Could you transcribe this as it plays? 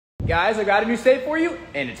Guys, I got a new state for you,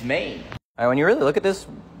 and it's Maine. All right, when you really look at this,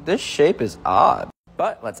 this shape is odd.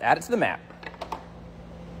 But let's add it to the map.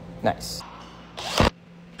 Nice.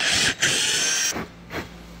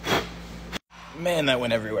 Man, that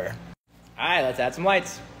went everywhere. All right, let's add some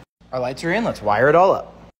lights. Our lights are in, let's wire it all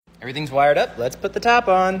up. Everything's wired up, let's put the top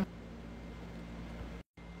on.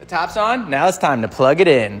 The top's on, now it's time to plug it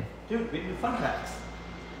in. Dude, we do fun facts.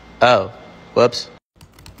 Oh, whoops.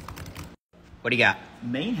 What do you got?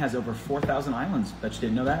 Maine has over 4,000 islands. Bet you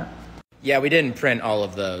didn't know that. Yeah, we didn't print all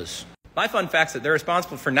of those. My fun fact's that they're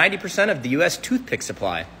responsible for 90% of the U.S. toothpick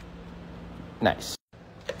supply. Nice.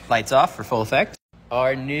 Lights off for full effect.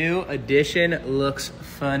 Our new addition looks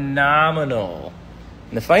phenomenal.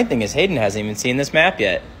 And the funny thing is Hayden hasn't even seen this map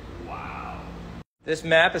yet. Wow. This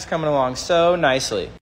map is coming along so nicely.